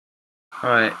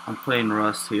Alright, I'm playing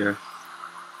Rust here.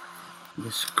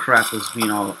 This crap was being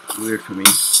all weird for me.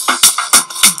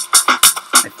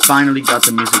 I finally got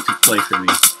the music to play for me.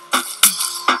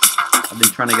 I've been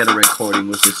trying to get a recording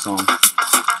with this song.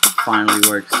 It finally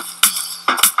works.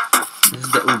 This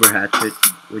is the Uber Hatchet,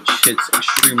 which hits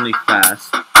extremely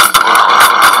fast.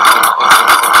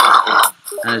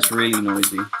 And it's really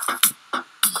noisy.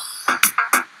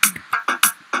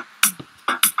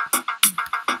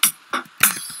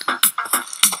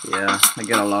 Yeah, I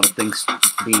get a lot of things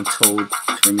being told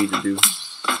for me to do.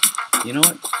 You know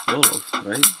what? YOLO,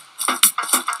 right?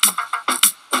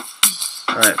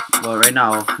 Alright, well right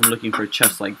now I'm looking for a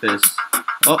chest like this.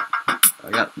 Oh, I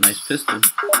got a nice pistol.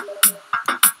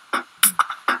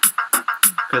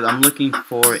 Because I'm looking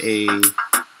for a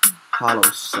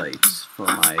hollow sight for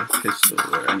my pistol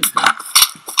or anything.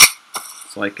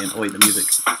 So I can, oh wait, the music.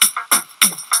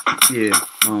 Yeah,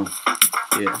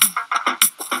 yeah.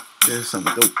 There's some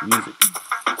dope music.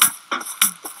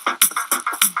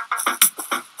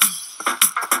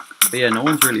 But yeah, no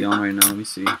one's really on right now. Let me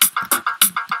see.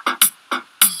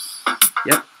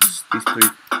 Yep, these three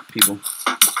people.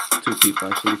 Two people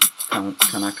actually,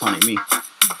 kind of counting me.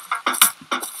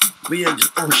 But yeah,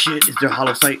 just, oh shit, is there a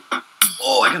hollow sight?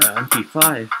 Oh, I got an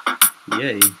MP5.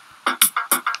 Yay.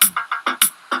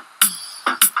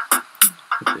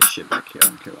 Put this shit back here, I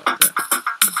don't care about that.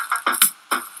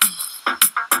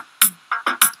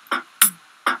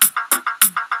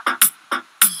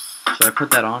 Should I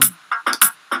put that on?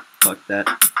 Fuck that.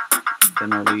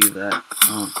 Then I'll leave that.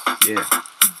 Oh, yeah.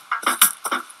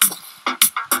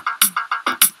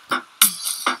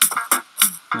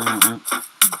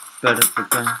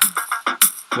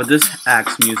 But this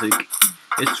axe music,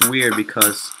 it's weird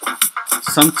because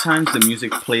sometimes the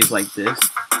music plays like this,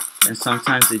 and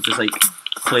sometimes it just like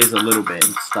plays a little bit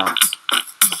and stops.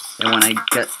 And when I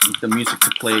get the music to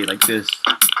play like this,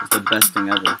 it's the best thing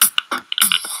ever.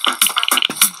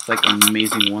 It's like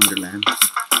amazing wonderland.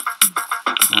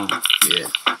 Oh yeah,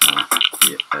 oh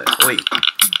yeah. Wait,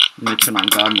 let me turn on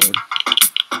God mode.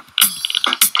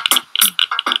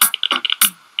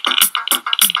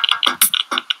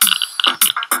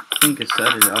 I think it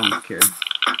said it, I don't care.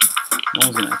 No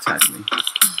one's gonna attack me.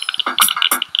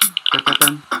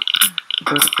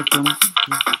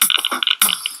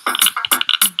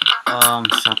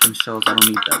 Shotgun shells, I don't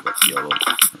need that, but YOLO.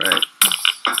 Right.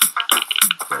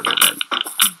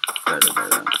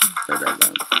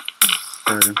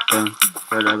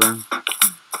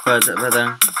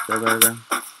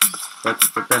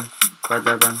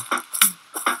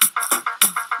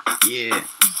 Yeah.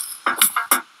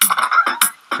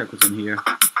 Check what's in here.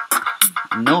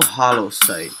 No hollow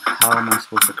sight. How am I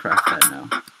supposed to craft that now?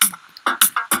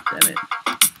 Damn it.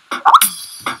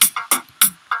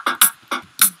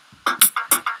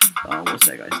 What's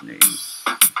that guy's name?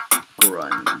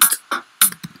 Grunt.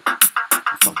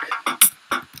 Fuck.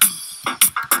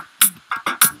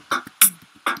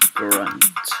 Grunt.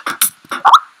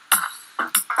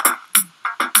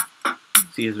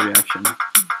 See his reaction.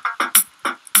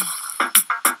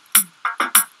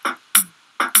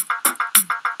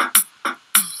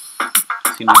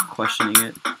 Is he not questioning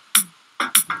it?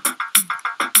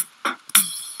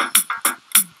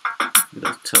 Look at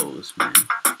those toes, man.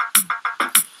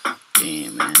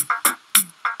 Damn, man.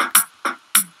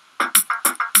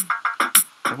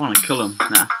 I want to kill him.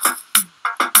 Nah.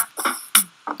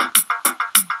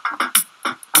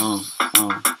 Oh.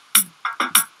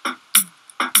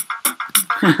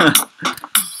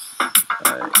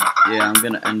 Alright. Yeah, I'm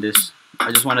gonna end this.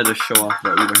 I just wanted to show off the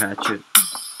Uber Hatchet.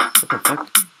 What the fuck?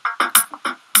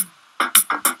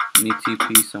 I need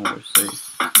TP somewhere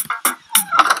safe.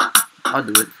 I'll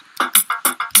do it.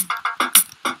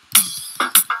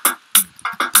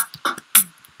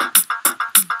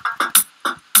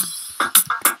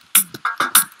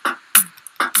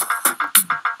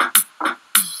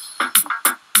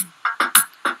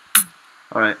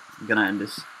 Alright, I'm gonna end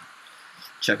this.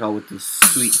 Check out with this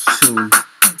sweet tune.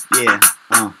 Yeah,